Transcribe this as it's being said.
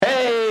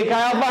Chi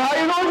Alpha, how are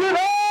you doing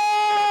tonight?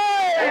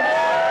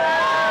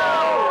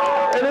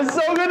 It is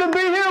so good to be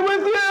here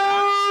with you.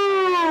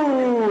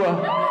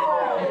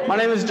 My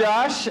name is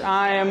Josh.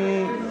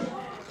 I'm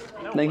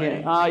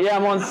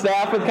on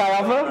staff with Chi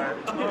Alpha.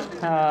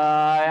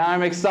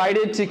 I'm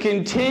excited to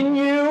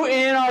continue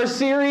in our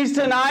series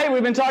tonight.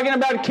 We've been talking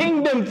about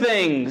kingdom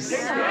things,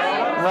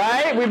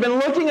 right? We've been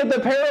looking at the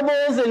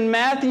parables in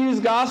Matthew's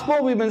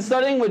gospel. We've been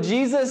studying what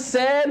Jesus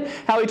said,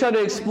 how he tried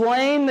to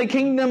explain the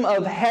kingdom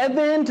of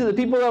heaven to the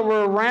people that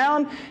were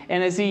around,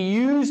 and as he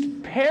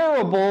used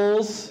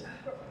parables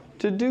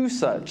to do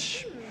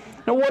such.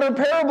 Now, what are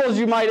parables,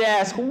 you might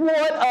ask?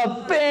 What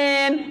a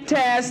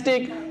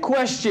fantastic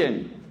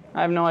question.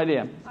 I have no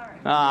idea.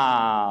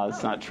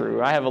 That's not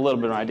true. I have a little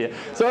bit of an idea.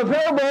 So a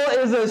parable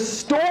is a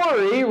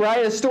story,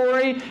 right? A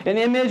story, an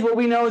image. What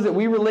we know is that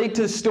we relate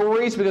to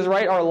stories because,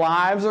 right, our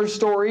lives are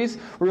stories.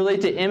 We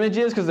relate to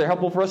images because they're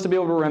helpful for us to be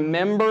able to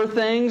remember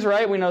things,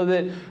 right? We know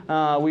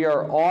that we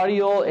are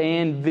audio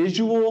and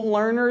visual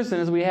learners,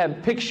 and as we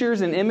have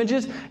pictures and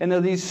images, and there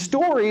are these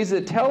stories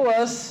that tell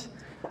us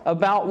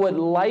about what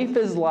life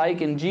is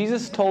like, and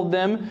Jesus told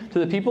them to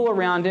the people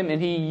around him,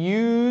 and he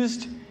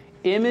used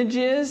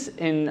images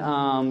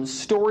and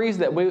stories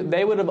that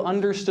they would have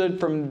understood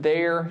from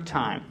their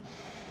time.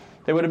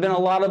 There would have been a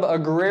lot of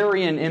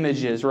agrarian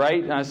images,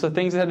 right? So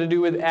things that had to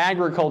do with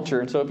agriculture.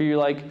 And so if you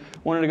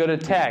wanted to go to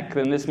tech,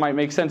 then this might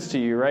make sense to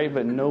you, right?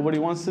 But nobody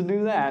wants to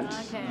do that.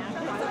 Okay.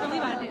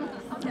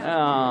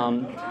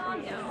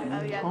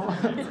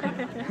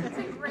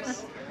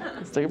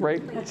 Let's take a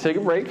break. Take a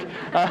break.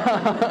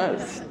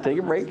 Take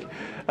a break.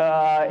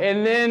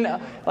 And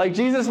then,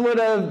 Jesus would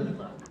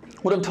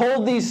have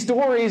told these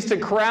stories to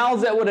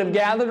crowds that would have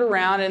gathered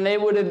around, and they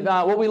would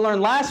have, what we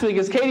learned last week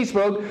as Katie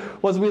spoke,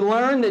 was we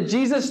learned that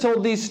Jesus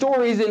told these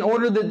stories in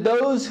order that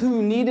those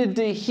who needed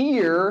to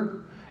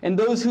hear and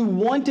those who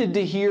wanted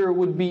to hear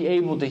would be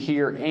able to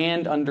hear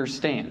and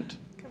understand.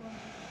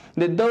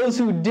 That those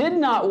who did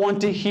not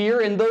want to hear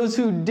and those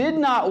who did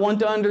not want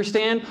to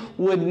understand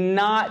would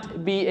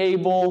not be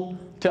able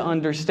to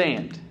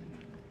understand.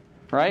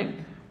 Right?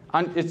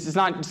 It's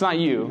not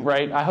you,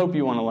 right? I hope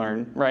you want to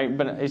learn, right?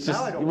 But it's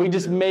just, we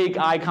just make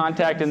eye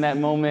contact in that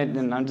moment,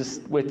 and I'm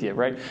just with you,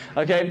 right?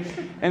 Okay?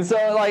 And so,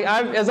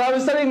 as I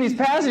was studying these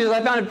passages, I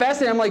found it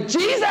fascinating. I'm like,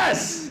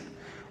 Jesus!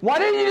 Why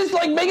didn't you just,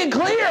 make it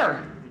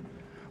clear?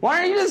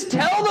 Why didn't you just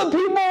tell the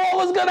people what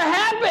was going to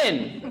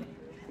happen?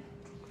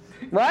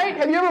 Right?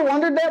 Have you ever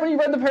wondered that when you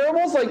read the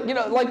parables?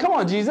 Come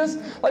on, Jesus.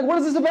 What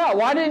is this about?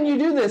 Why didn't you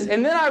do this?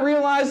 And then I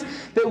realized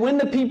that when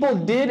the people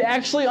did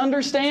actually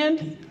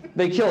understand,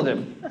 they killed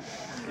him.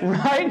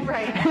 Right?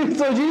 And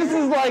so Jesus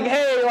is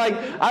hey,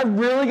 I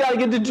really got to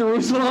get to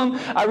Jerusalem.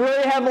 I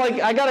really have,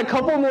 I got a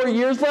couple more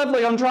years left.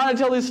 I'm trying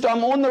to tell this story.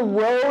 I'm on the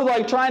road,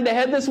 trying to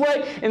head this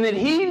way. And that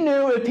he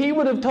knew if he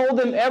would have told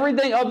them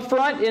everything up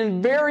front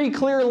in very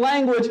clear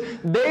language,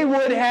 they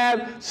would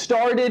have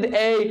started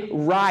a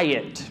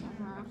riot.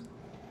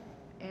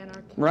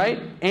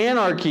 Right?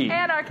 Anarchy.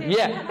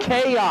 Yeah,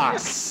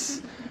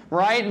 chaos.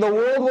 Right? The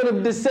world would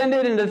have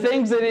descended into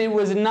things that it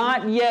was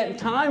not yet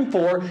time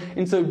for.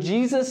 And so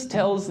Jesus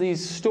tells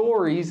these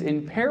stories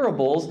in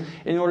parables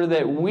in order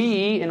that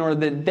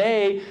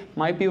they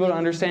might be able to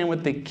understand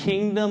what the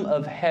kingdom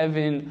of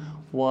heaven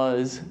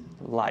was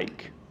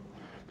like.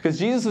 Because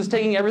Jesus was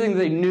taking everything that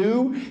they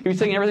knew, he was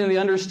taking everything they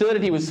understood,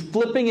 and he was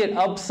flipping it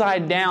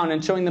upside down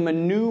and showing them a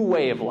new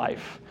way of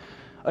life.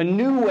 A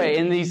new way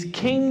in these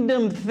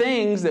kingdom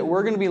things that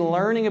we're going to be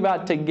learning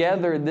about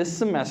together this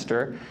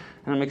semester.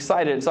 And I'm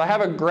excited. So I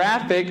have a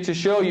graphic to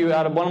show you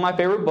out of one of my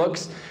favorite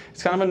books.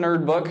 It's kind of a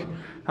nerd book.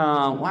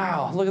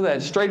 Wow, look at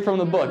that. Straight from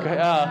the book.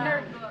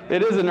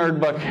 It is a nerd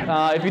book.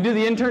 If you do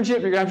the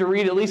internship, you're going to have to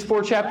read at least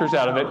 4 chapters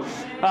out of it.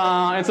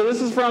 And so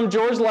this is from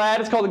George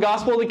Ladd. It's called The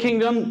Gospel of the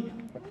Kingdom.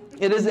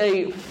 It is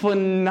a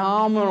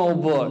phenomenal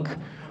book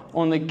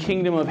on the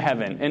kingdom of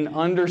heaven and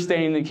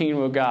understanding the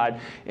kingdom of God.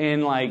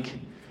 And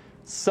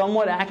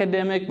somewhat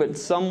academic, but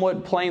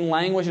somewhat plain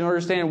language and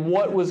understand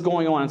what was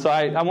going on. And so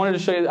I wanted to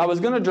show you, I was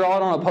going to draw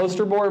it on a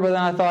poster board, but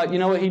then I thought, you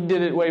know what, he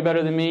did it way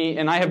better than me,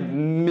 and I have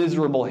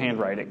miserable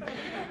handwriting.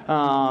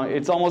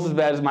 It's almost as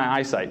bad as my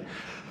eyesight.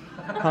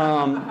 But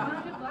I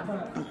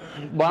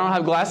don't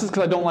have glasses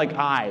because I don't like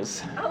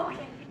eyes.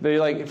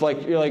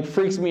 They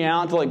freaks me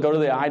out to go to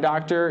the eye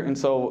doctor, and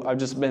so I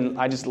just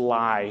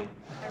lie.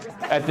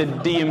 At the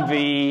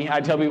DMV,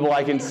 I tell people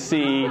I can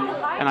see,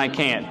 and I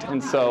can't.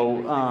 And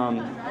so,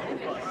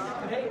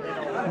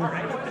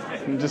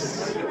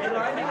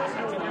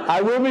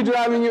 I will be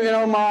driving you in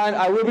Oman.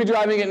 I will be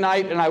driving at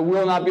night, and I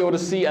will not be able to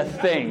see a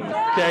thing.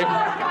 Okay?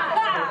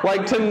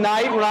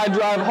 Tonight when I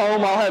drive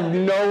home, I'll have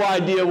no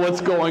idea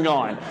what's going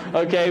on.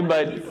 Okay?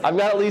 But I've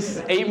got at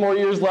least 8 more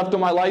years left on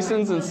my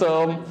license, and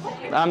so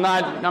I'm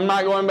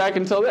not going back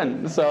until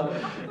then. So,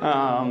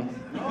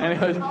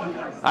 anyways,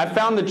 I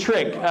found the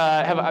trick.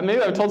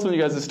 Maybe I've told some of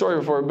you guys this story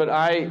before, but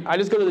I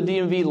just go to the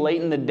DMV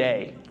late in the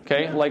day.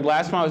 Okay, like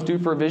last time I was due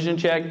for a vision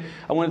check,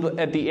 I went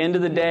at the end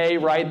of the day,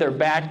 right? They're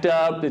backed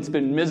up. It's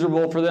been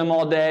miserable for them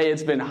all day.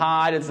 It's been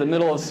hot. It's the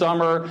middle of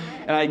summer.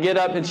 And I get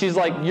up and she's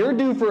like, "You're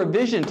due for a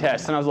vision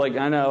test." And I was like,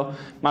 "I know."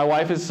 My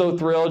wife is so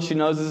thrilled. She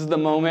knows this is the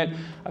moment.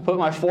 I put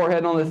my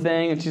forehead on the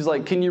thing and she's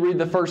like, "Can you read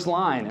the first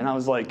line?" And I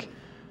was like,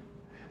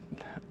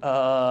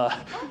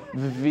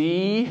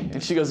 V.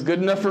 And she goes,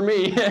 "Good enough for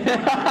me."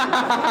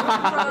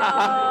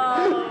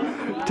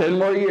 10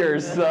 more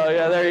years. So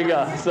yeah, there you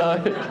go. So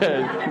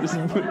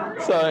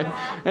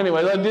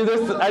anyways, I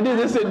do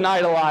this at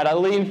night a lot. I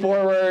lean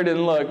forward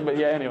and look. But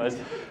yeah, anyways.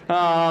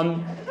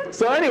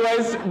 So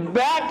anyways,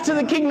 back to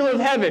the kingdom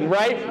of heaven,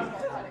 right?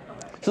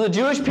 So the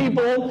Jewish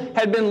people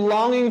had been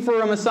longing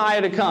for a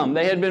Messiah to come.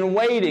 They had been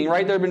waiting,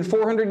 right? There had been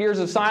 400 years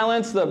of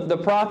silence. The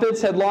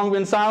prophets had long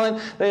been silent.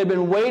 They had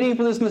been waiting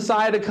for this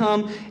Messiah to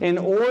come in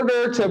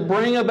order to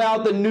bring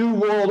about the new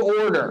world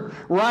order,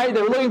 right? They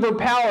were looking for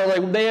power.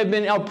 Like they had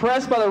been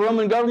oppressed by the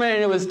Roman government,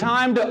 and it was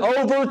time to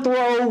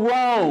overthrow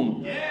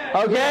Rome.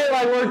 Okay?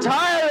 Like we're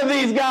tired of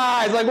these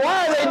guys. Like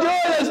why are they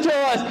doing this to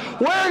us?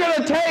 We're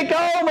going to take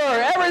over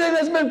everything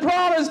that's been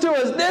promised to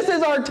us. This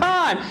is our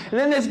time. And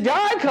then this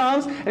guy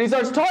comes, and he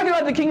starts talking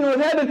about the kingdom of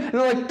heaven, and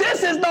they're like,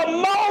 this is the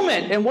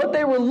moment! And what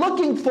they were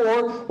looking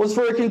for was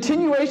for a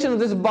continuation of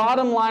this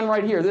bottom line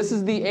right here. This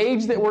is the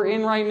age that we're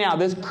in right now,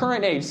 this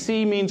current age.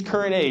 C means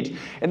current age.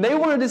 And they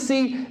wanted to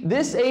see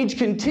this age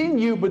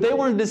continue, but they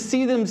wanted to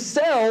see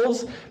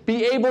themselves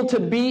be able to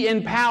be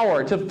in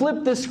power, to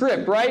flip the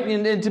script, right?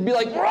 And to be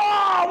like,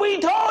 "Raw, we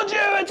told you,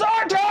 it's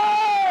our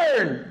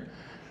turn!"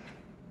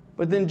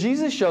 But then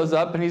Jesus shows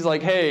up, and he's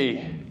like,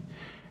 "Hey,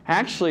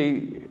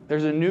 actually,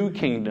 there's a new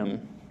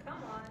kingdom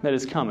that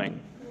is coming.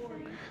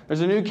 There's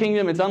a new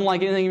kingdom. It's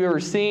unlike anything you've ever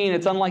seen.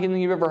 It's unlike anything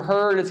you've ever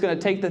heard. It's going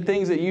to take the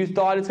things that you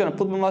thought. It's going to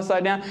flip them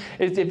upside down.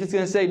 If it's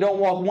going to say, don't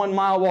walk 1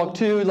 mile, walk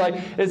 2. Like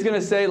it's going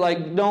to say,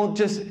 like don't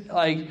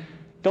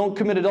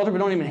commit adultery, but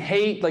don't even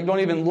hate. Like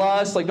don't even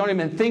lust. Like don't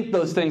even think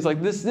those things.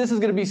 Like this is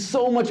going to be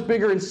so much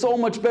bigger and so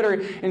much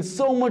better and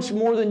so much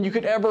more than you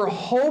could ever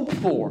hope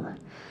for.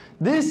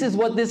 This is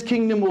what this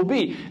kingdom will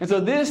be. And so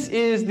this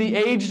is the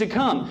age to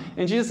come.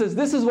 And Jesus says,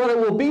 this is what it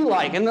will be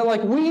like. And they're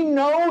like, we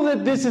know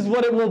that this is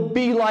what it will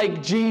be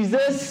like,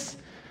 Jesus.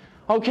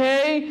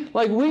 Okay?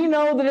 Like we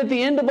know that at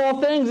the end of all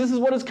things, this is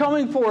what is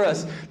coming for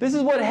us. This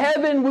is what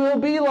heaven will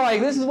be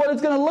like. This is what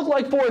it's going to look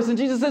like for us. And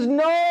Jesus says,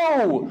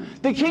 no!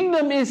 The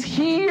kingdom is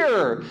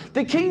here.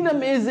 The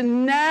kingdom is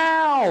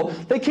now.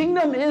 The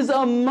kingdom is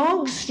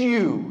amongst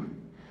you.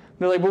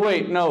 They're like, but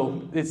wait,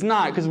 no, it's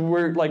not, because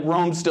we're like,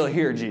 Rome's still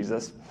here,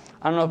 Jesus.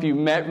 I don't know if you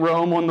met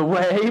Rome on the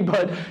way,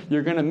 but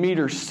you're going to meet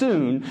her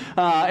soon.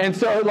 And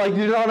so, like,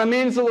 you know what I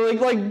mean? So,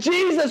 like,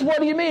 Jesus, what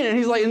do you mean? And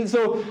he's like, and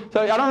so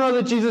I don't know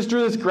that Jesus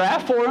drew this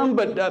graph for him,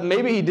 but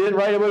maybe he did,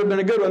 right? It would have been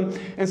a good one.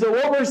 And so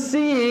what we're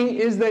seeing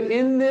is that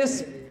in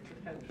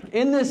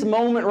this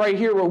moment right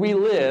here where we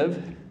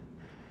live,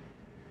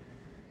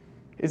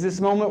 is this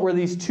moment where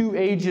these two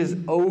ages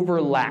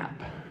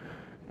overlap.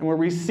 And where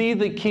we see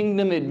the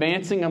kingdom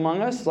advancing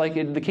among us, like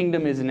the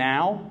kingdom is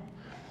now.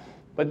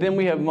 But then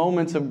we have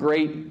moments of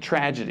great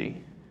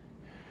tragedy.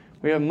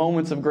 We have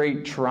moments of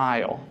great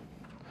trial.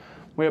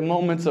 We have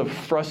moments of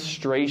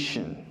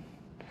frustration.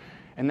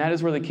 And that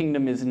is where the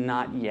kingdom is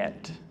not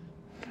yet.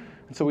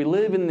 And so we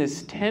live in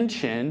this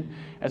tension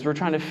as we're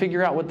trying to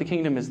figure out what the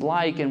kingdom is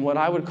like and what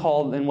I would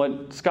call, and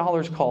what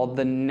scholars call,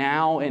 the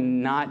now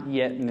and not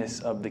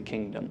yetness of the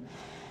kingdom.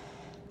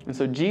 And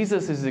so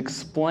Jesus is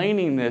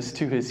explaining this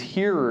to his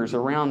hearers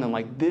around them,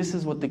 like this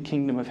is what the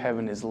kingdom of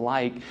heaven is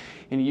like.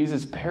 And he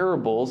uses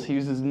parables, he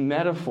uses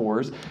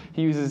metaphors,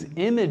 he uses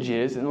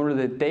images in order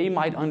that they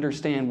might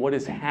understand what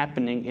is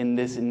happening in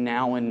this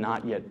now and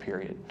not yet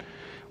period.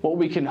 What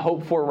we can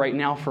hope for right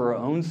now for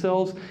our own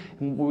selves,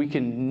 and what we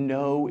can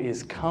know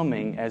is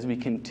coming as we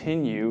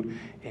continue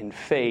in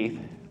faith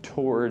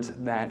towards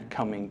that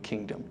coming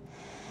kingdom.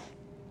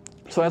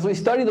 So as we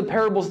study the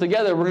parables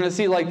together, we're going to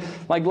see like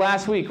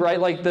last week, right?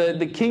 Like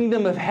the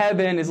kingdom of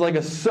heaven is like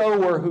a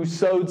sower who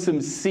sowed some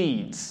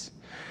seeds.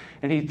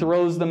 And he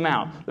throws them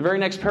out. The very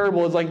next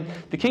parable is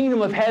like the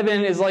kingdom of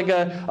heaven is like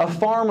a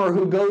farmer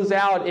who goes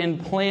out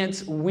and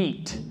plants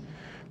wheat.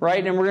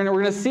 Right? And we're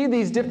going to see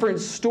these different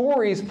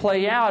stories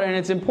play out. And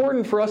it's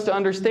important for us to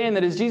understand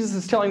that as Jesus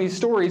is telling these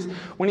stories,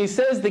 when he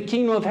says the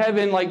kingdom of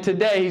heaven, like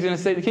today, he's going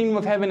to say the kingdom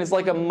of heaven is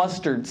like a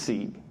mustard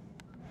seed.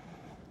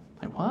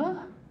 Like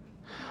what?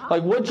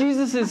 Like what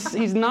Jesus is,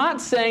 he's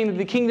not saying that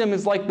the kingdom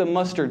is like the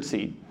mustard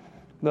seed,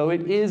 though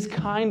it is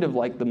kind of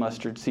like the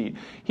mustard seed.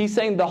 He's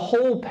saying the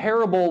whole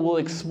parable will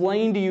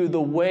explain to you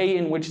the way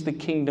in which the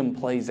kingdom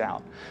plays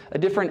out, a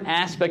different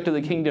aspect of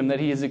the kingdom that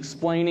he is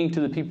explaining to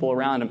the people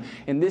around him.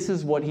 And this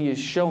is what he is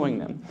showing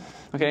them.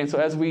 Okay, and so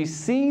as we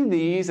see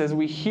these, as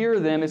we hear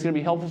them, it's going to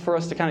be helpful for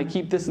us to kind of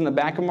keep this in the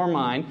back of our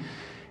mind.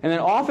 And then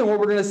often what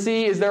we're going to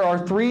see is there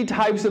are three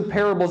types of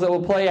parables that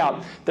will play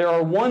out. There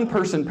are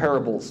one-person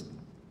parables.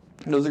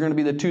 Those are going to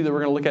be the two that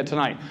we're going to look at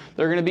tonight.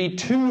 There are going to be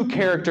two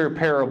character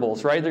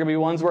parables, right? There are going to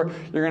be ones where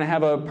you're going to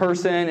have a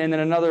person and then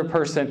another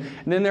person.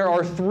 And then there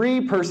are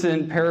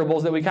three-person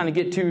parables that we kind of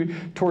get to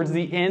towards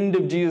the end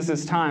of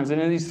Jesus' times.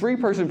 And in these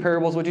three-person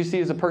parables, what you see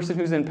is a person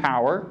who's in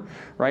power,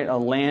 right? A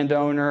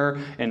landowner,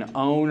 an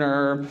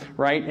owner,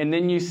 right? And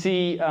then you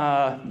see,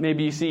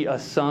 maybe you see a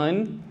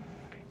son.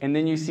 And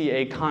then you see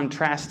a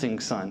contrasting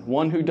son,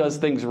 one who does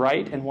things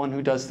right and one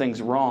who does things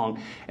wrong.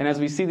 And as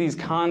we see these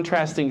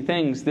contrasting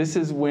things, this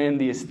is when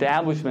the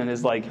establishment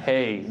is like,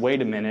 hey,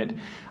 wait a minute.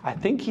 I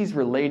think he's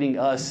relating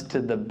us to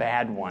the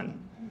bad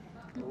one.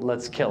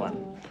 Let's kill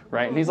him.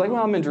 Right? And he's like,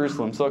 well, I'm in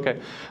Jerusalem, so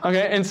okay.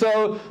 Okay, and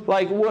so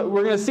like we're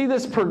going to see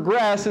this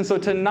progress. And so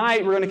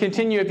tonight we're going to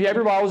continue. If you have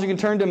your Bibles, you can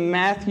turn to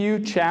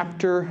Matthew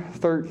chapter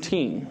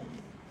 13.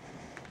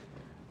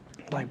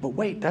 Like, but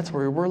wait, that's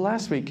where we were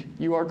last week.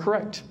 You are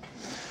correct.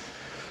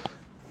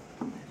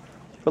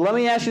 But let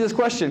me ask you this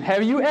question.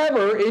 Have you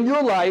ever in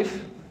your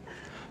life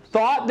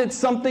thought that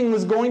something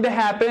was going to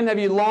happen? Have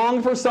you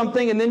longed for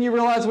something and then you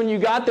realized when you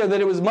got there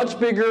that it was much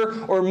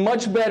bigger or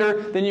much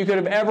better than you could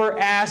have ever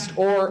asked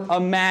or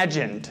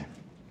imagined?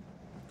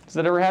 Does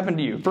that ever happen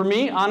to you? For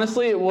me,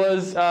 honestly, it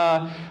was,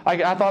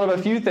 I thought of a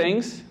few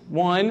things.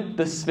 One,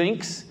 the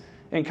Sphinx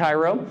in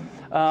Cairo.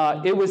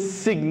 It was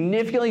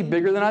significantly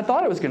bigger than I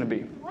thought it was going to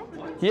be. What?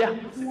 Yeah.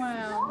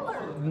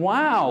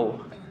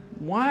 Wow.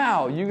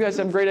 Wow, you guys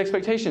have great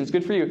expectations.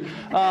 Good for you.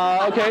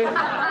 Okay,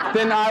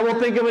 then I will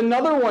think of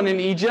another one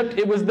in Egypt.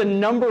 It was the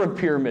number of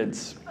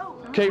pyramids.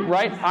 Okay,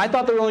 right? I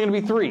thought there were only going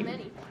to be 3.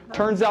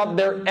 Turns out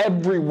they're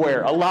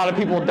everywhere. A lot of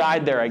people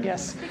died there, I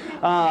guess.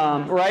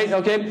 Right?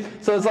 Okay,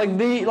 so it's like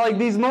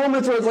these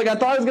moments where it's like I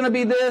thought it was going to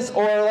be this,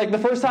 or like the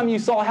first time you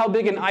saw how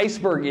big an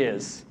iceberg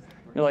is.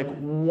 You're like,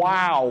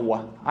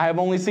 wow, I have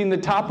only seen the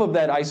top of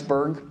that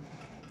iceberg,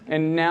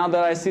 and now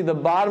that I see the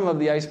bottom of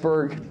the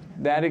iceberg,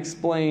 that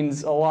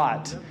explains a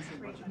lot.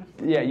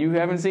 Yeah, you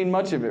haven't seen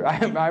much of it. I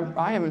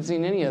haven't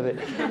seen any of it.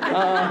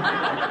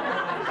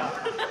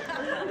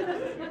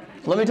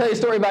 Let me tell you a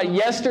story about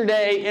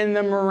yesterday in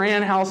the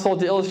Moran household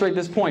to illustrate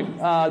this point.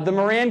 The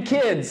Moran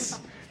kids,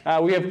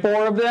 we have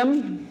 4 of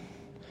them.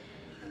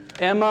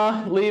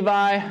 Emma,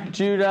 Levi,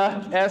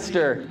 Judah,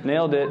 Esther.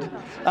 Nailed it.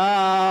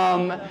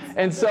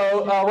 And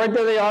so right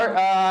there they are.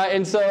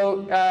 And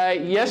so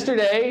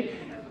yesterday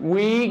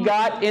we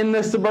got in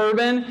the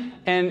Suburban.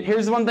 And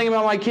here's one thing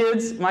about my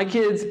kids. My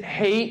kids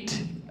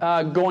hate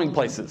going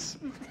places.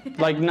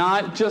 Like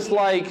not just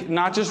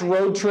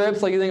road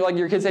trips. Like you think like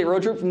your kids hate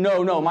road trips?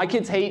 No. My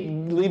kids hate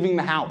leaving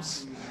the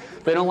house.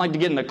 They don't like to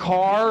get in the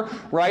car,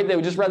 right? They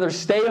would just rather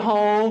stay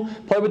home,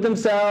 play with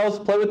themselves,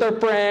 play with their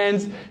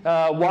friends,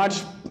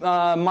 watch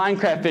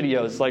Minecraft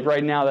videos. Like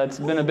right now, that's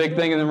been a big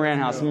thing in the Moran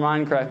house,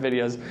 Minecraft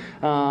videos.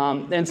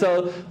 And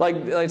so,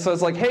 so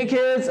it's like, hey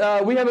kids,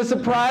 we have a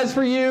surprise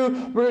for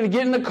you. We're going to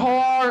get in the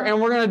car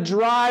and we're going to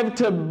drive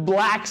to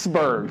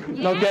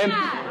Blacksburg. Okay?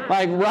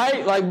 Like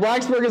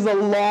Blacksburg is a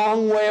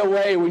long way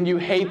away when you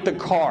hate the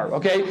car.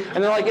 Okay?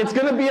 And they're like, it's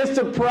going to be a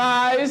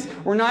surprise.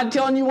 We're not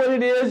telling you what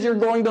it is. You're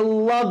going to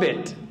love it.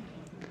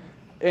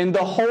 And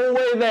the whole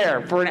way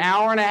there, for an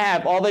hour and a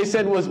half, all they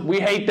said was, we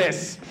hate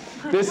this.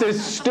 This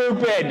is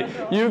stupid.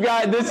 You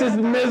guys, this is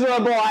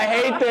miserable. I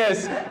hate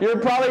this. You're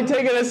probably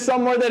taking us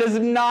somewhere that is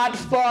not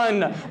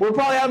fun. We're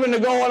probably having to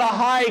go on a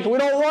hike. We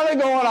don't want to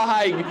go on a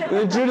hike.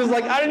 And Judah's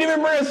like, I didn't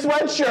even bring a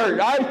sweatshirt.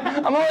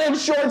 I'm only in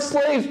short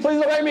sleeves. Please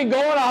don't make me go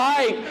on a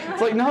hike.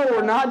 It's like, no,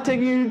 we're not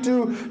taking you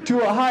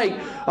to a hike.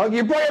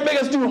 You're probably going to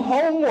make us do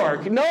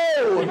homework. No,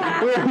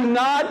 we're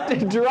not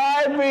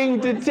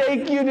driving to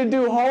take you to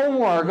do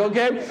homework,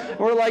 okay?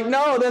 We're like,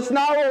 no, that's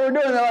not what we're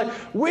doing. They're like,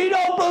 we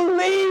don't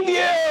believe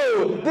you.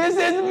 This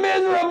is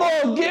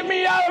miserable. Get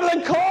me out of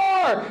the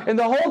car. And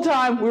the whole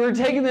time, we were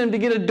taking them to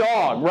get a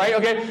dog, right?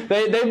 Okay,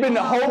 they've been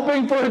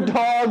hoping for a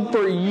dog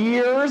for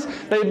years.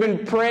 They've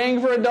been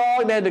praying for a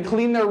dog. They had to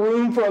clean their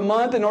room for a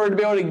month in order to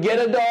be able to get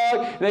a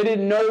dog. They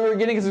didn't know they were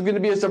getting it because it was going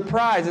to be a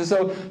surprise. And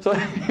so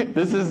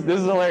this is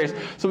hilarious.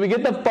 So we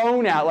get the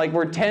phone out, like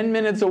we're 10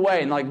 minutes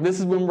away, and like this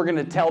is when we're going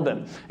to tell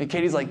them. And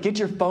Katie's like, get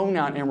your phone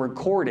out and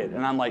record it.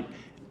 And I'm like,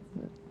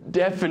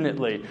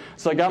 definitely.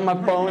 So I got my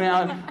phone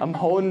out, I'm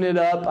holding it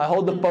up, I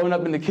hold the phone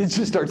up and the kids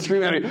just start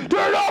screaming at me,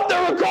 turn off the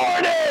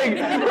recording!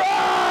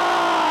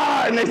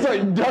 Ah! And they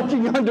start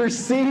ducking under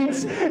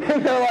seats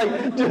and they're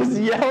like just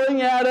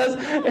yelling at us.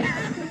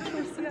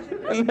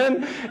 And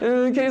then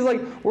Katie's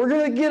like, we're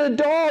going to get a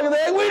dog. And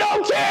they're like, we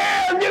don't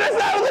care! Get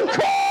us out of the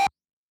car!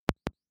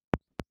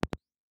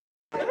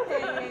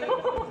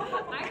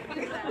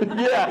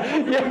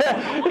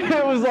 Yeah.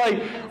 It was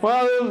like,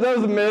 well, that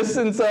was a miss.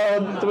 And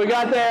so we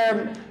got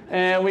there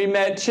and we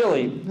met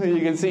Chili, who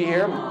you can see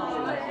here.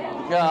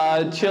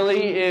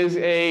 Chili is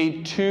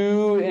a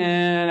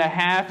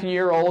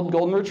 2.5-year-old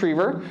golden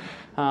retriever.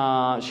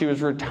 She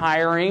was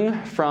retiring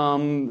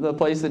from the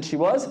place that she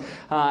was,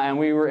 and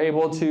we were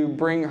able to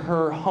bring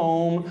her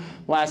home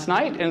last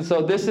night. And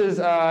so this is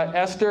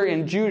Esther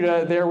and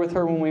Judah there with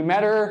her when we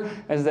met her.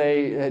 As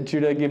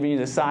Judah giving you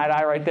the side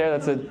eye right there.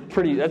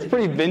 That's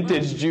pretty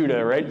vintage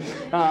Judah, right?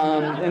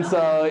 And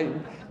so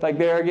like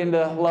they're getting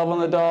to love on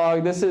the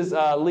dog. This is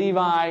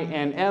Levi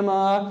and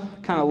Emma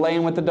kind of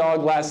laying with the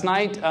dog last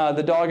night.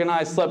 The dog and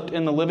I slept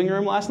in the living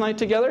room last night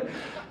together.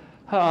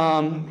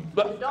 Because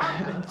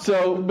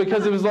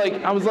it was like,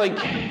 I was like,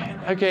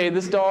 okay,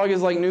 this dog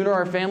is like new to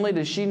our family.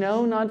 Does she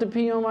know not to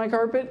pee on my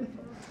carpet?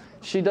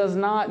 She does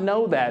not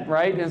know that,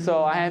 right? And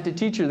so I have to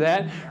teach her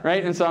that,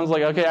 right? And so I was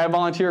like, okay, I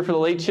volunteer for the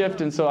late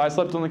shift, and so I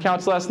slept on the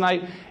couch last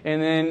night,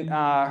 and then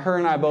her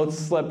and I both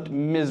slept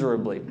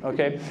miserably,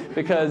 okay?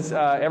 Because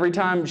every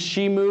time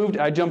she moved,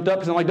 I jumped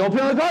up, and I'm like, don't pee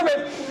on the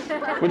carpet,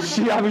 which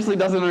she obviously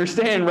doesn't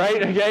understand,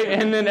 right? Okay?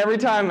 And then every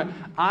time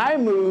I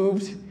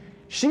moved,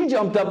 she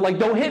jumped up like,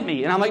 don't hit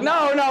me. And I'm like,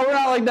 no, we're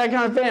not like that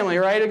kind of family,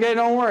 right? Okay,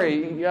 don't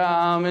worry.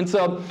 And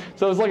so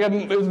it was like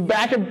it was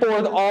back and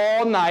forth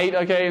all night,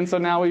 okay? And so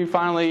now we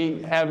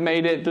finally have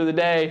made it through the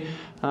day.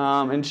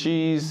 And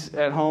she's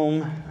at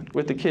home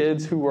with the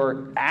kids who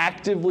are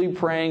actively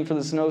praying for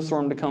the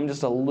snowstorm to come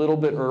just a little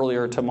bit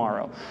earlier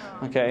tomorrow.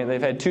 Okay,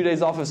 they've had 2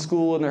 days off of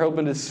school, and they're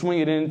hoping to swing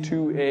it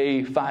into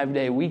a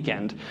 5-day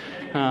weekend.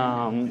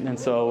 And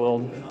so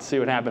we'll see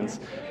what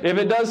happens. If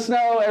it does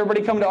snow,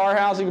 everybody come to our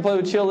house. You can play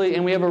with Chili,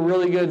 and we have a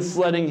really good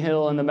sledding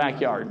hill in the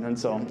backyard. And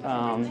so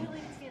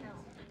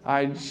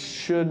I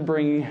should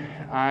bring,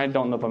 I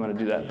don't know if I'm going to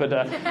do that, but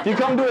if you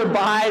come to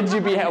Abides,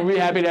 we'll be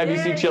happy to have you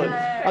see Chili.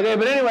 Okay,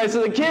 but anyway,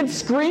 so the kids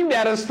screamed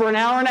at us for an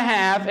hour and a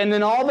half, and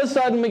then all of a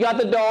sudden we got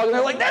the dog, and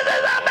they're like, this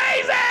is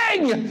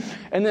amazing!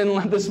 And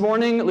then this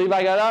morning,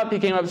 Levi got up, he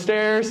came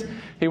upstairs,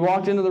 he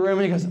walked into the room,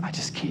 and he goes, I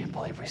just can't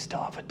believe we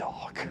still have a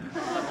dog.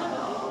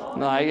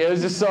 Like, it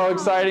was just so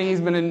exciting.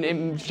 He's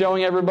been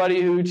showing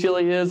everybody who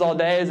Chili is all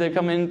day as they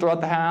come in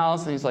throughout the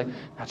house. And he's like,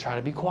 now try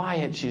to be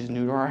quiet. She's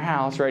new to our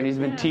house, right? And he's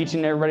been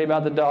teaching everybody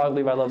about the dog.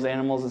 Levi loves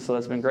animals, and so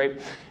that's been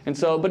great. And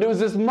so, but it was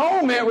this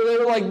moment where they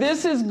were like,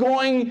 this is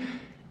not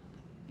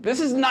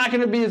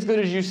going to be as good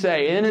as you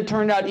say. And then it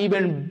turned out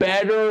even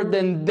better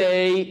than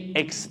they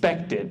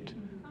expected.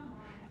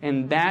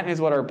 And that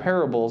is what our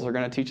parables are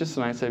going to teach us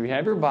tonight. So if you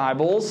have your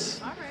Bibles,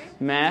 all right.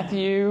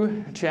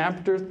 Matthew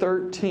chapter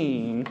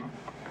 13.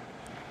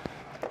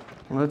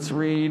 Let's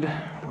read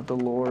what the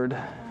Lord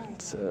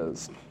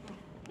says.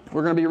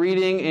 We're going to be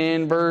reading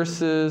in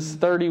verses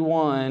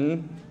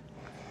 31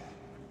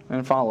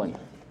 and following.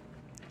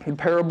 The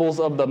parables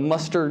of the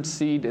mustard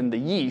seed and the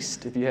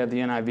yeast, if you have the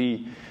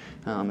NIV,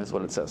 is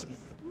what it says.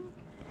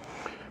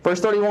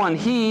 Verse 31,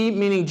 he,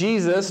 meaning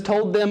Jesus,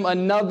 told them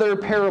another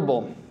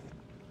parable.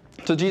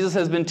 So Jesus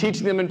has been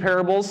teaching them in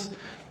parables,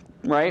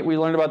 right? We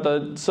learned about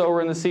the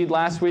sower and the seed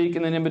last week,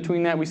 and then in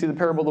between that we see the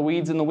parable of the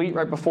weeds and the wheat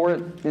right before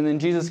it, and then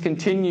Jesus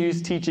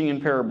continues teaching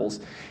in parables.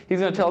 He's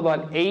going to tell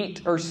about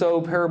 8 or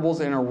so parables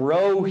in a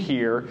row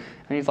here,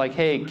 and he's like,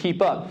 hey,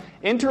 keep up.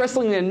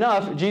 Interestingly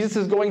enough, Jesus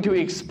is going to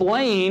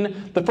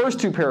explain the first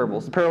 2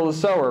 parables, the parable of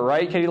the sower,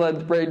 right? Katie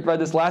read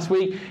this last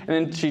week, and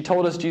then she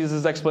told us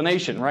Jesus'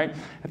 explanation, right?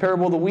 The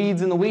parable of the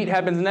weeds and the wheat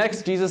happens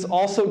next. Jesus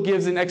also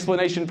gives an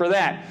explanation for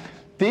that.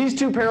 These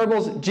 2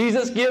 parables,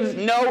 Jesus gives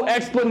no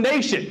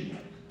explanation.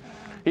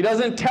 He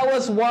doesn't tell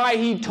us why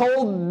he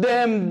told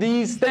them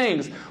these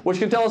things, which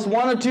can tell us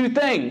one of 2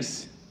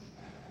 things.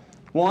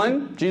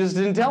 One, Jesus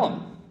didn't tell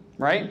them,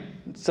 right?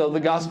 So the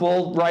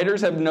gospel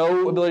writers have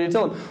no ability to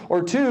tell them.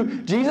 Or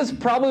 2, Jesus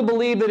probably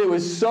believed that it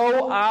was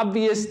so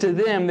obvious to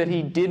them that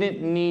he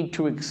didn't need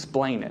to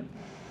explain it.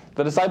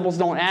 The disciples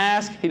don't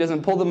ask. He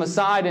doesn't pull them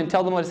aside and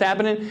tell them what's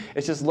happening.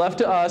 It's just left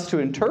to us to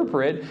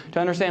interpret, to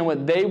understand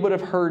what they would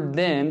have heard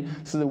then,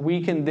 so that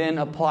we can then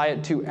apply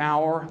it to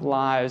our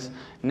lives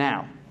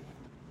now.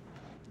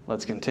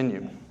 Let's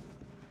continue.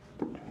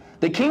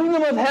 The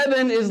kingdom of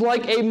heaven is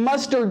like a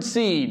mustard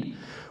seed,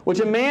 which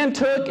a man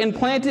took and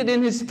planted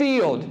in his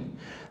field.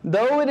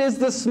 Though it is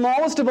the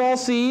smallest of all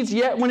seeds,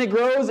 yet when it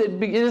grows,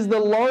 it is the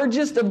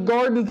largest of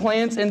garden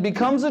plants and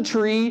becomes a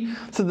tree,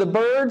 so the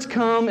birds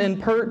come and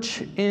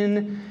perch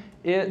in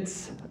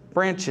its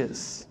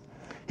branches.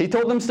 He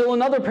told them still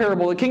another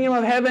parable. The kingdom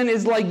of heaven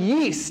is like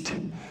yeast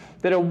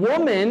that a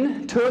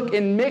woman took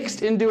and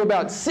mixed into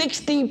about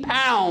 60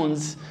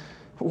 pounds,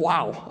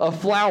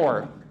 of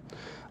flour,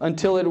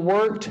 until it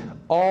worked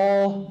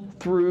all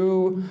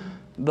through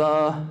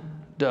the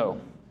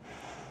dough.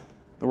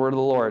 The word of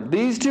the Lord.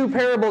 These 2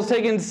 parables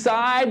taken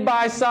side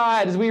by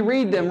side as we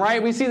read them,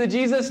 right? We see that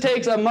Jesus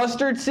takes a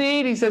mustard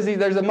seed. He says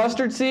there's a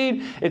mustard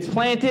seed. It's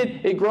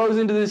planted. It grows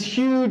into this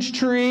huge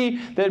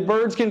tree that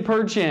birds can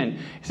perch in.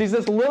 He sees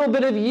this little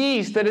bit of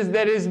yeast that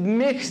is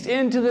mixed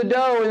into the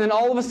dough, and then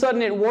all of a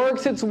sudden it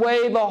works its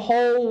way the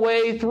whole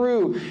way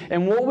through.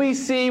 And what we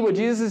see, what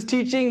Jesus is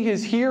teaching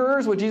his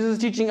hearers, what Jesus is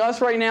teaching us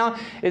right now,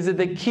 is that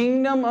the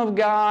kingdom of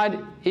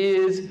God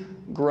is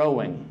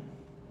growing.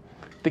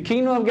 The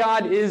kingdom of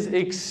God is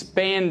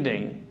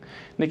expanding.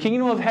 The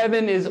kingdom of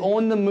heaven is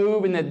on the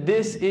move, and that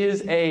this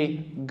is a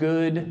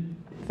good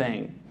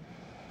thing.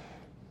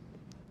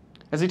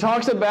 As he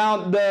talks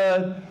about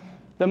the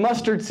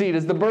mustard seed,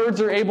 as the birds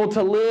are able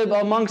to live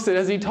amongst it,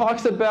 as he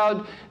talks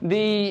about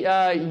the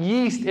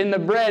yeast in the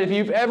bread. If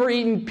you've ever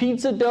eaten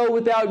pizza dough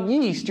without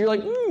yeast, you're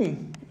like,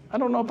 I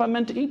don't know if I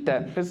meant to eat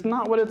that. It's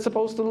not what it's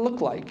supposed to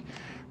look like.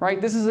 right?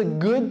 This is a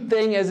good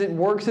thing as it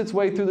works its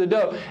way through the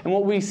dough. And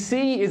what we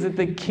see is that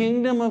the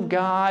kingdom of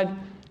God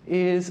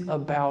is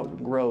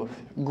about growth.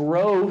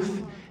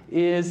 Growth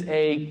is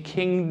a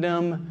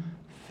kingdom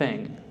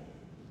thing.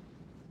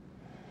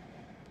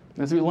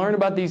 As we learn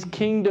about these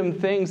kingdom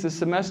things this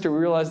semester, we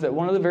realize that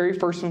one of the very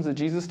first ones that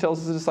Jesus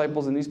tells his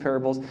disciples in these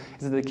parables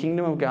is that the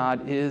kingdom of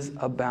God is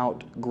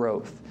about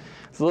growth.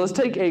 So let's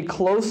take a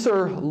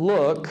closer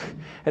look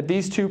at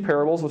these two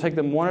parables. We'll take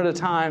them one at a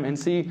time and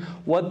see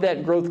what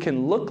that growth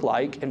can look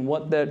like and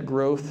what that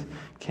growth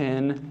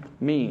can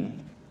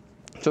mean.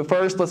 So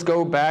first, let's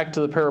go back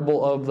to the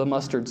parable of the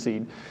mustard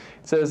seed.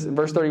 It says in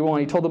verse 31,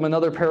 he told them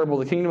another parable.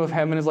 The kingdom of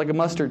heaven is like a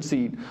mustard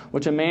seed,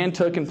 which a man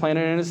took and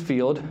planted in his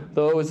field.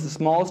 Though it is the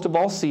smallest of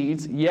all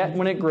seeds, yet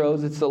when it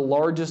grows, it's the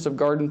largest of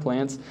garden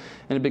plants,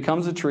 and it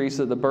becomes a tree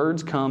so that the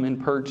birds come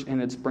and perch in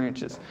its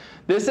branches.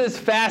 This is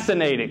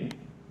fascinating.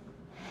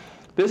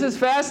 This is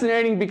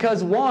fascinating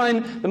because,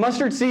 one, the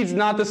mustard seed is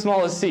not the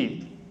smallest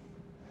seed.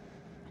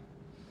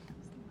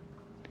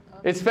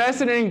 It's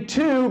fascinating,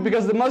 two,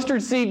 because the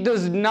mustard seed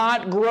does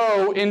not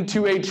grow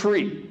into a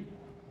tree.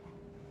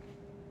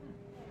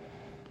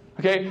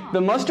 Okay, the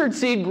mustard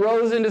seed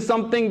grows into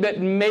something that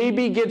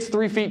maybe gets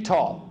 3 feet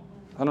tall.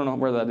 I don't know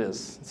where that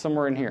is. It's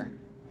somewhere in here.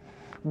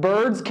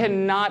 Birds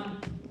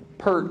cannot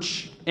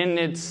perch in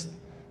its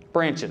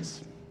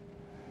branches.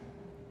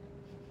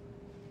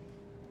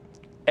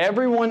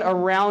 Everyone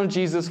around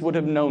Jesus would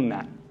have known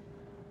that.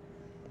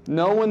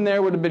 No one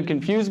there would have been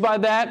confused by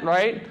that,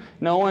 right?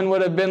 No one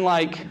would have been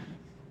like,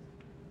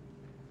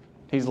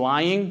 he's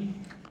lying.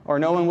 Or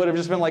no one would have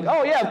just been like,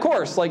 oh yeah, of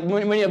course. Like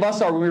many of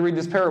us are when we read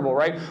this parable,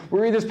 right? We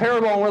read this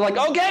parable and we're like,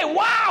 okay,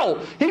 wow!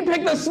 He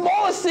picked the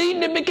smallest seed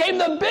and it became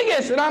the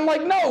biggest. And I'm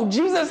like, no,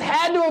 Jesus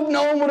had to have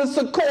known what a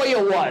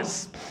sequoia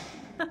was.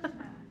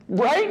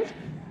 Right?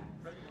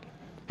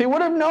 He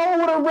would have known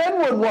what a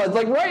redwood was.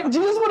 Like, right?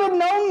 Jesus would have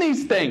known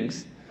these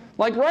things.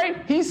 Like,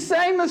 right? He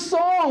sang the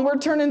song, we're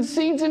turning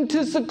seeds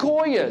into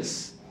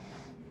sequoias.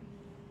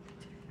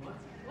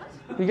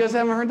 You guys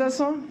haven't heard that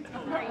song?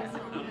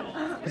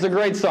 It's a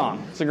great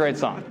song. It's a great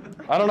song.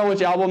 I don't know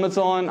which album it's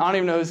on. I don't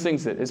even know who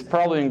sings it. It's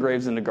probably in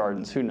Graves in the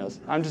Gardens. Who knows?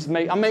 I'm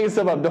making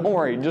stuff up. Don't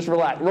worry. Just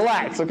relax.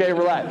 Relax, okay?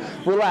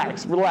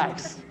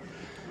 Relax.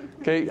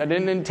 Okay? I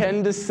didn't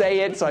intend to say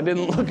it, so I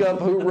didn't look up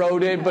who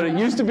wrote it, but it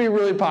used to be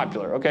really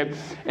popular, okay?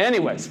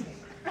 Anyways,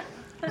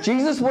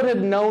 Jesus would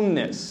have known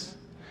this.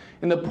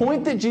 And the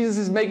point that Jesus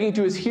is making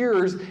to his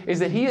hearers is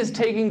that he is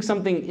taking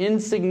something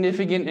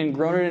insignificant and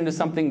grown it into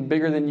something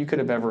bigger than you could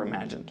have ever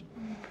imagined.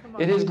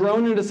 It has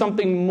grown into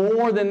something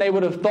more than they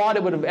would have thought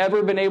it would have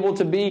ever been able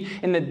to be,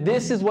 and that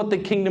this is what the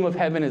kingdom of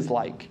heaven is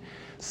like.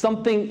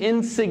 Something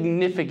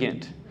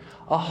insignificant,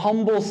 a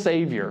humble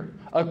Savior,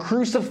 a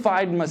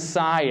crucified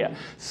Messiah,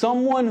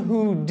 someone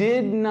who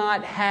did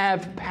not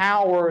have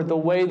power the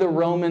way the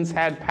Romans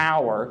had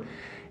power,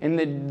 and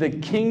the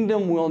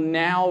kingdom will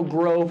now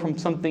grow from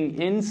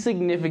something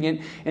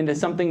insignificant into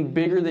something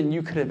bigger than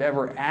you could have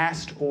ever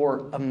asked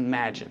or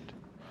imagined.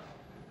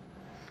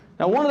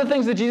 Now, one of the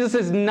things that Jesus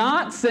is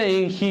not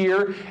saying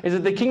here is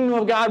that the kingdom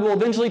of God will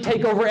eventually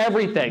take over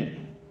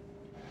everything.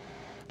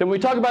 Then we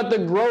talk about the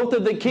growth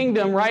of the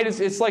kingdom, right?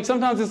 It's like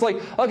sometimes it's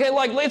like, okay,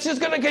 like it's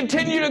just going to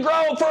continue to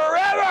grow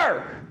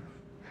forever.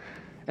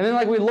 And then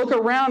like we look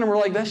around and we're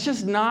like, that's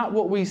just not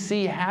what we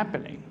see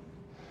happening.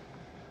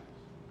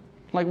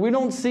 Like we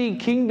don't see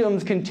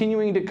kingdoms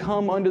continuing to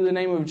come under the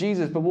name of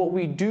Jesus, but what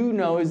we do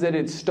know is that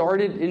it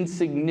started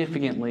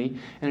insignificantly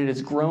and it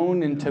has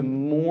grown into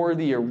more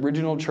the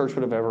original church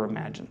would have ever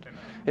imagined.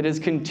 It has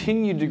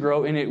continued to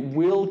grow and it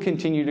will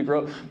continue to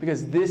grow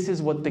because this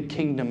is what the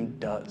kingdom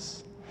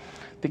does.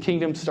 The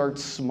kingdom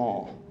starts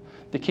small.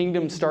 The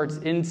kingdom starts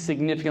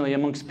insignificantly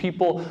amongst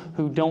people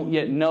who don't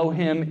yet know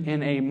him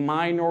in a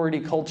minority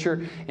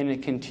culture, and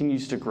it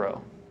continues to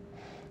grow.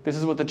 This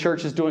is what the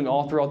church is doing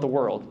all throughout the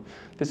world.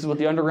 This is what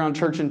the underground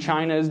church in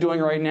China is doing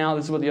right now.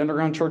 This is what the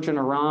underground church in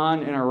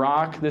Iran, in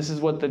Iraq. This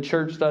is what the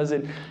church does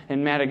in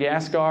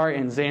Madagascar,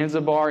 in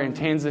Zanzibar, in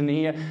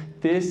Tanzania.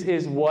 This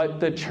is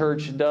what the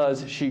church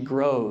does. She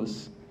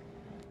grows.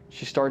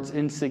 She starts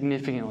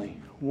insignificantly,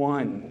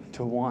 one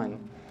to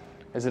one.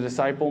 As a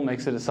disciple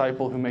makes a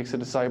disciple who makes a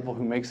disciple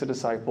who makes a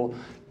disciple,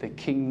 the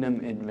kingdom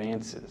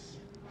advances.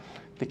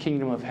 The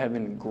kingdom of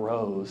heaven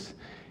grows,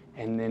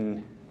 and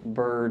then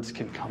birds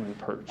can come and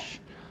perch.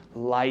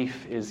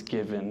 Life is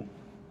given,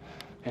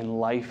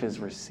 and life is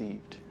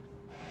received.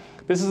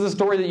 This is the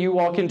story that you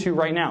walk into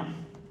right now.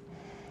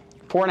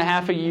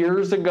 4.5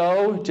 years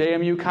ago,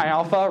 JMU Chi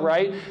Alpha,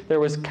 right? There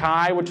was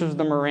Chi, which was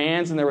the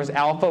Morans, and there was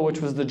Alpha, which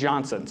was the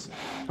Johnsons.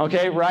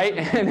 Okay, right?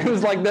 And it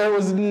was like there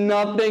was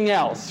nothing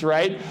else,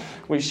 right?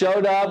 We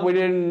showed up, we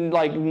didn't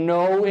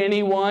know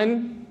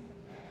anyone,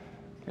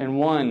 and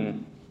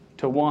one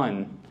to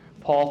one,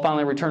 Paul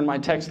finally returned my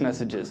text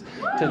messages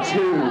to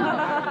 2,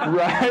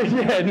 right?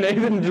 Yeah,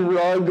 Nathan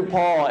drugged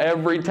Paul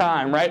every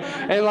time, right?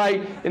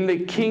 And the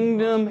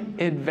kingdom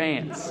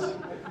advanced.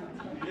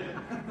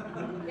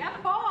 Yeah,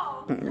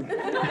 Paul.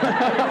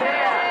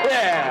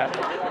 Yeah.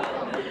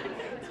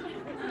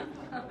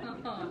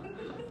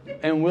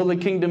 And will the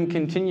kingdom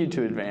continue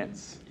to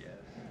advance?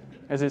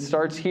 As it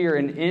starts here,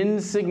 an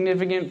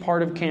insignificant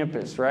part of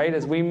campus, right?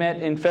 As we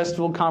met in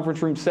Festival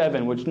Conference Room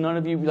 7, which none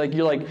of you, you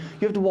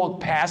have to walk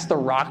past the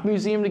Rock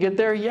Museum to get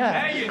there?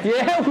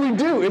 Yeah, we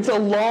do. It's a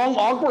long,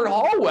 awkward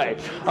hallway,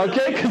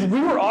 okay? Because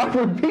we were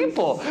awkward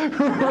people,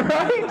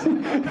 right?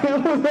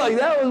 It was like,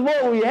 that was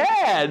what we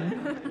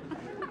had.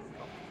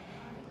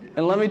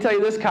 And let me tell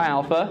you this, Chi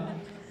Alpha.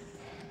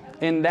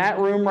 In that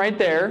room right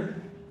there,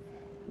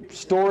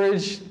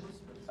 storage,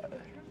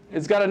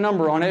 it's got a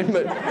number on it,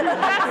 but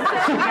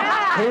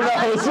who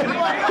knows?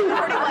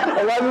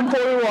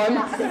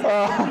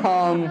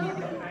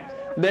 1141.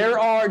 There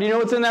are, do you know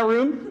what's in that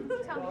room?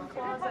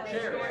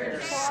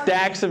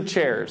 Stacks of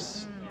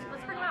chairs. Let's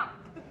bring them out.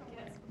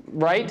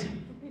 Right?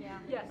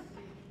 Yes.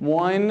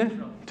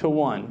 1 to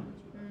 1.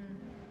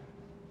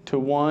 To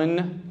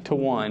 1 to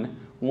 1.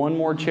 One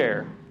more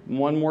chair.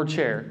 One more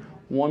chair.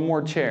 One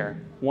more chair.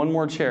 One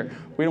more chair.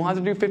 We don't have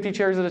to do 50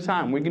 chairs at a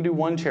time. We can do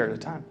 1 chair at a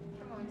time.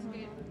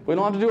 We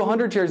don't have to do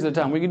 100 chairs at a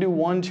time. We can do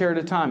 1 chair at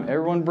a time.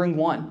 Everyone bring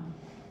one.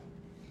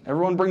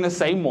 Everyone bring the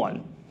same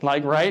one.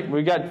 Right?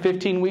 We've got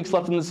 15 weeks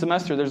left in the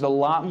semester. There's a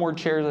lot more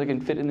chairs that can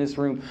fit in this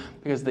room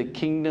because the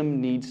kingdom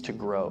needs to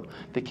grow.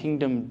 The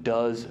kingdom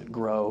does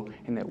grow,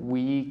 and that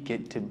we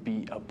get to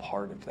be a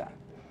part of that.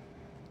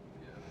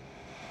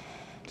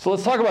 So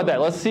let's talk about that.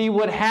 Let's see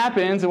what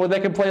happens and what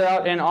that can play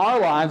out in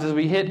our lives as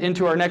we hit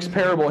into our next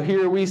parable.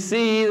 Here we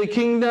see the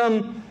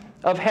kingdom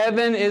of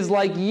heaven is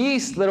like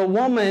yeast that a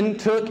woman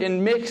took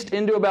and mixed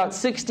into about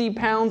 60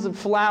 pounds of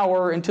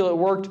flour until it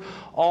worked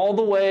all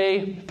the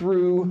way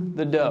through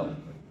the dough.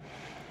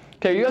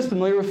 Okay, are you guys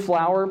familiar with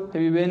flour?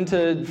 Have you been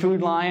to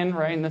Food Lion,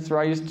 right? And that's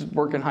where I used to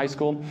work in high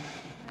school.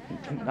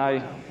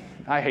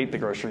 I hate the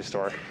grocery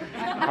store.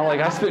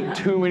 I spent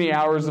too many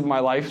hours of my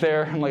life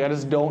there. I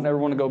just don't ever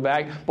want to go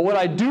back. But what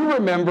I do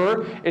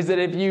remember is that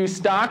if you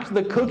stocked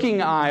the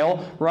cooking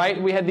aisle,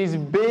 right, we had these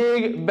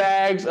big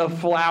bags of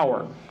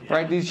flour,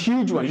 right? These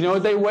huge ones. You know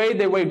what they weighed?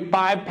 They weighed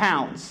 5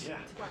 pounds.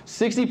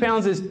 60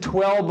 pounds is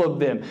 12 of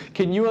them.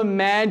 Can you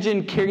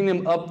imagine carrying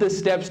them up the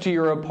steps to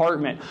your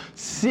apartment?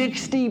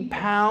 60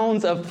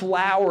 pounds of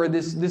flour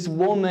this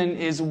woman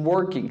is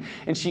working.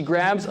 And she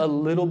grabs a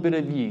little bit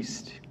of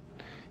yeast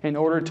in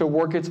order to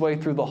work its way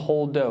through the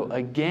whole dough.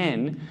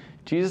 Again,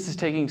 Jesus is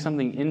taking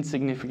something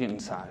insignificant in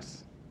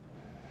size.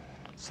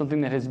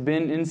 Something that has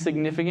been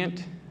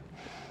insignificant,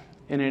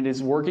 and it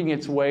is working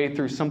its way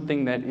through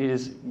something that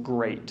is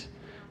great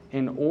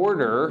in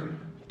order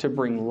to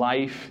bring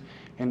life,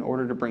 in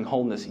order to bring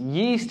wholeness.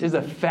 Yeast is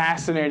a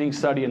fascinating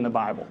study in the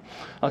Bible.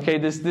 Okay,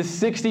 this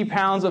 60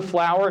 pounds of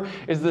flour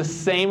is the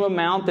same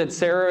amount that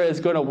Sarah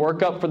is going to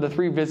work up for the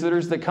 3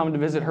 visitors that come to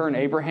visit her and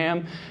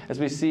Abraham, as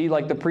we see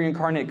the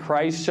pre-incarnate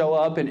Christ show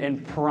up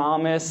and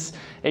promise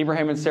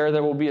Abraham and Sarah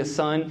there will be a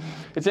son.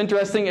 It's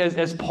interesting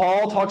as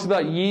Paul talks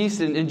about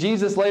yeast, and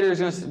Jesus later is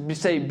going to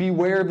say,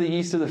 beware of the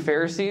yeast of the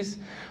Pharisees.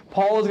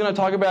 Paul is going to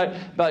talk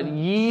about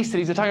yeast, and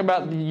he's going to talk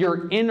about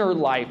your inner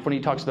life when he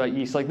talks about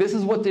yeast. This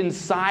is what's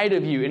inside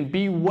of you, and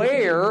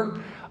beware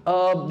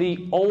of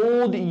the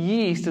old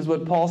yeast, is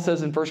what Paul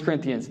says in 1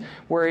 Corinthians,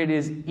 where it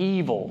is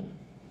evil.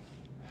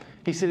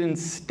 He said,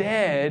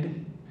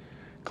 instead,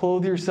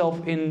 clothe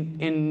yourself in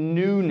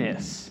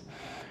newness.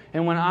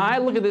 And when I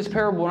look at this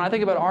parable, when I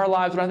think about our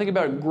lives, when I think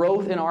about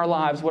growth in our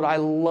lives, what I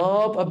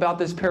love about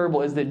this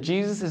parable is that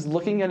Jesus is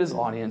looking at his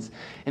audience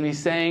and he's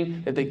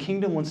saying that the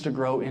kingdom wants to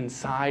grow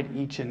inside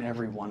each and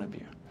every one of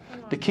you.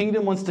 The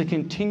kingdom wants to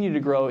continue to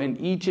grow in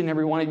each and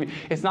every one of you.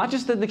 It's not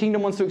just that the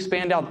kingdom wants to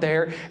expand out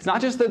there. It's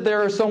not just that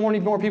there are so many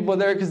more people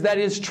there, because that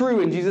is true,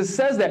 and Jesus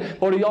says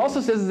that. But what he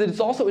also says is that it's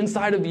also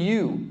inside of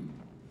you.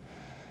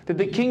 That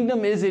the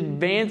kingdom is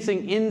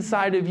advancing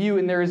inside of you,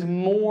 and there is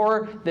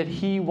more that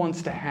he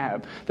wants to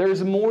have. There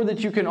is more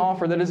that you can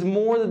offer. There is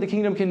more that the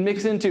kingdom can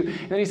mix into.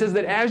 And then he says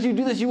that as you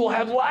do this, you will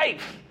have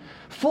life.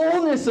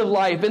 Fullness of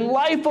life, and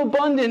life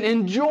abundant,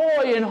 and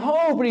joy, and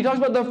hope. And he talks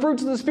about the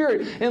fruits of the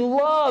Spirit, and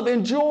love,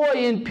 and joy,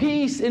 and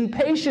peace, and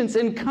patience,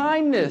 and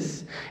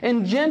kindness,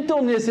 and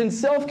gentleness, and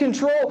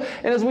self-control.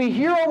 And as we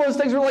hear all those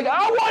things, we're like,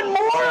 I want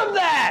more of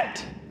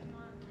that.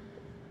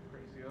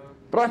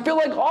 But I feel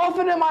like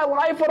often in my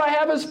life what I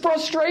have is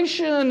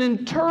frustration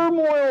and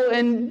turmoil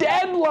and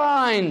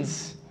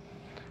deadlines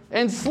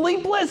and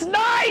sleepless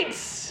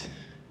nights.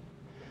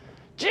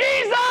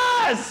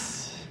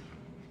 Jesus!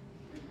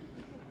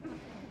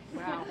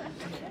 Wow.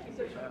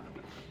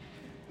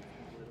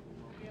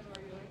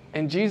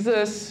 And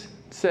Jesus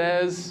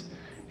says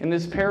in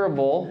this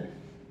parable,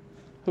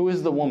 who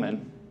is the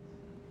woman?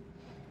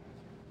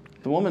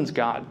 The woman's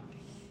God.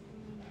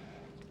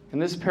 In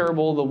this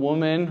parable, the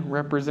woman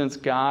represents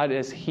God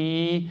as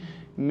he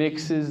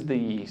mixes the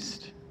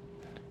yeast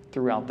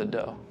throughout the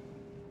dough.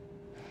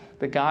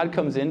 That God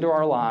comes into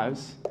our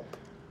lives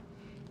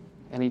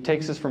and he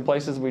takes us from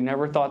places we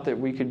never thought that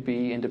we could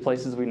be into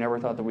places we never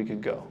thought that we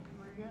could go.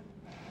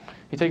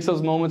 He takes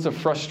those moments of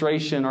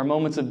frustration, our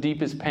moments of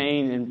deepest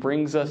pain, and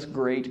brings us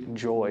great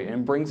joy,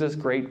 and brings us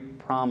great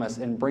promise,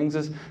 and brings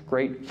us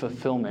great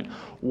fulfillment.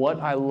 What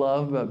I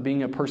love about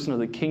being a person of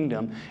the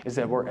kingdom is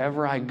that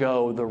wherever I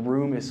go, the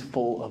room is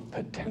full of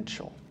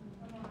potential.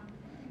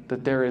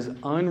 That there is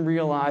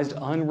unrealized,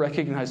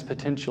 unrecognized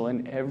potential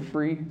in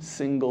every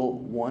single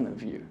one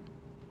of you.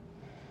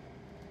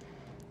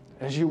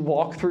 As you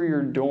walk through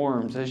your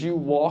dorms, as you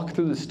walk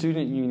through the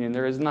student union,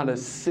 there is not a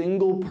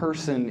single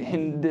person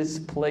in this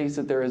place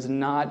that there is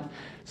not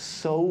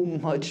so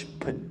much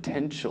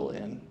potential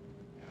in.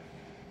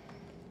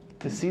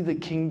 To see the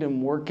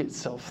kingdom work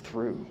itself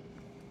through.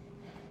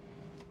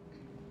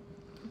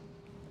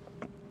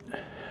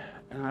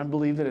 And I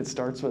believe that it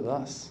starts with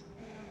us.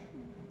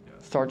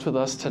 It starts with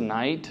us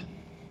tonight,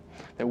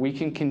 that we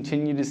can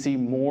continue to see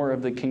more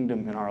of the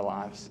kingdom in our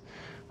lives.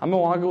 I've been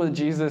walking with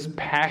Jesus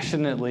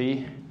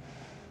passionately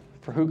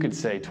for who could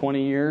say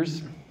 20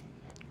 years,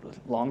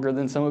 longer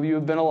than some of you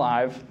have been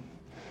alive.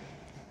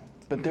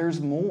 But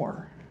there's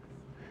more.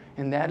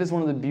 And that is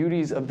one of the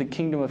beauties of the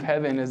kingdom of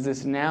heaven, is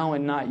this now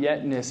and not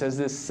yetness, as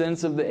this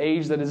sense of the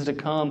age that is to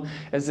come,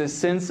 as this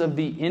sense of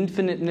the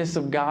infiniteness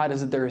of God,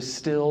 is that there is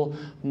still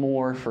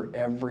more for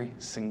every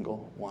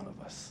single one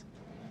of us.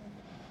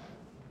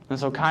 And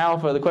so, Chi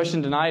Alpha, the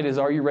question tonight is,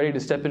 are you ready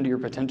to step into your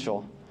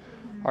potential?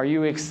 Are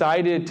you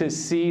excited to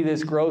see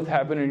this growth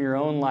happen in your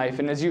own life?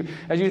 And as you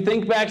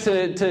think back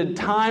to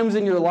times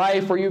in your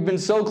life where you've been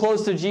so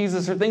close to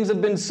Jesus, or things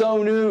have been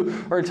so new,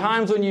 or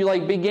times when you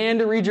began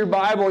to read your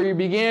Bible, or you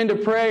began to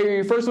pray, or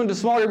you first went to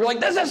small group, you're like,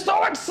 this is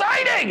so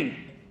exciting!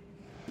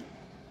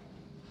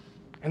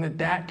 And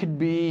that could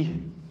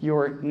be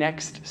your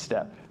next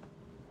step.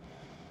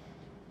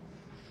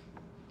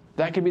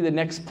 That could be the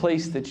next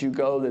place that you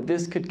go, that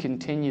this could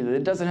continue, that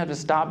it doesn't have to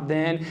stop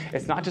then.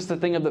 It's not just a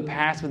thing of the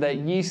past, but that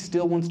yeast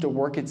still wants to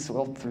work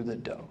itself through the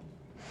dough.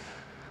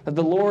 That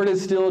the Lord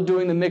is still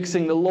doing the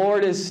mixing. The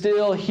Lord is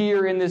still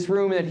here in this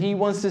room, that He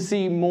wants to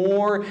see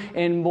more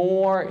and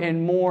more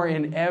and more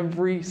in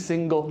every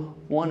single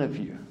one of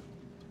you.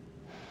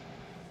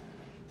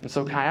 And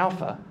so, Chi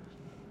Alpha,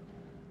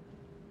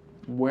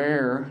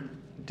 where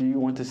do you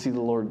want to see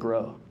the Lord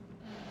grow?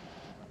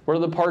 What are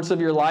the parts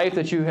of your life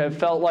that you have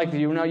felt like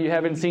you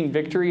haven't seen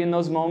victory in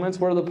those moments?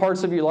 What are the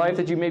parts of your life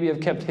that you maybe have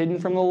kept hidden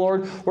from the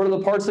Lord? What are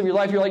the parts of your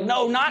life you're like,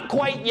 no, not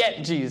quite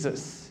yet,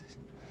 Jesus?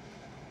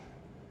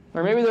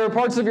 Or maybe there are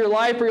parts of your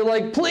life where you're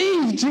like,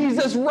 please,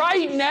 Jesus,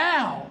 right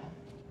now.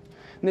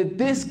 And that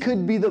this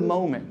could be the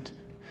moment.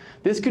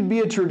 This could be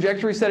a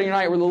trajectory setting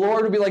night where the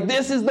Lord would be like,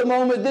 this is the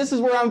moment. This is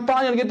where I'm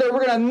finally going to get there.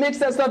 We're going to mix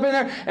that stuff in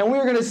there. And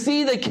we're going to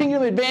see the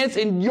kingdom advance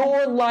in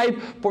your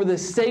life for the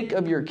sake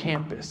of your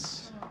campus.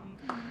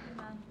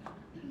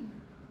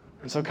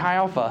 And so, Chi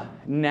Alpha,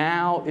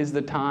 now is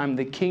the time.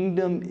 The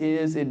kingdom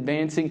is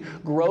advancing.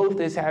 Growth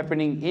is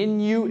happening in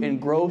you,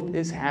 and growth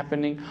is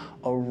happening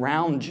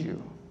around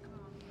you.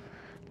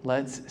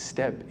 Let's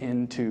step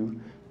into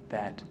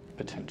that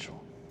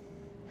potential.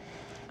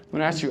 I'm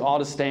going to ask you all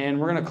to stand.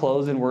 We're going to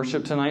close in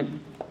worship tonight.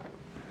 And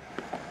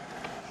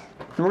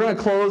we're going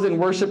to close in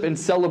worship in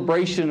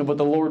celebration of what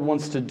the Lord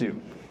wants to do.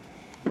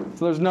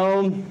 So there's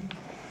no...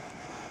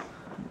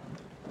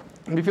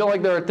 If you feel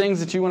like there are things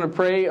that you want to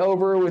pray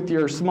over with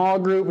your small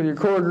group, with your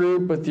core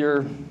group, with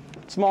your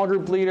small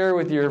group leader,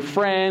 with your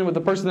friend, with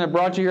the person that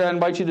brought you here, I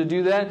invite you to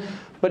do that.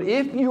 But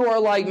if you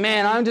are like,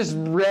 man, I'm just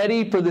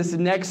ready for this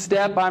next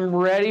step. I'm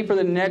ready for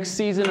the next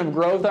season of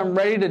growth. I'm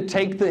ready to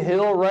take the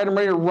hill, right? I'm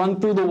ready to run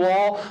through the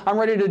wall. I'm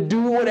ready to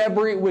do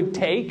whatever it would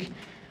take.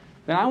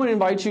 Then I would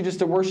invite you just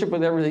to worship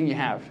with everything you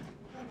have.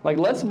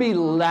 Let's be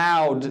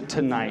loud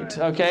tonight,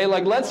 okay?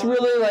 Let's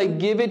really,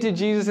 give it to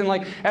Jesus.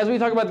 And, as we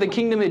talk about the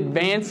kingdom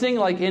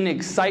advancing, in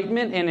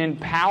excitement and in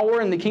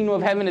power, and the kingdom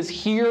of heaven is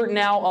here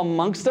now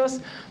amongst us,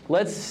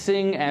 let's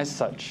sing as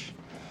such.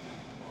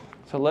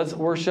 So let's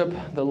worship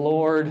the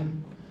Lord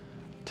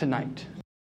tonight.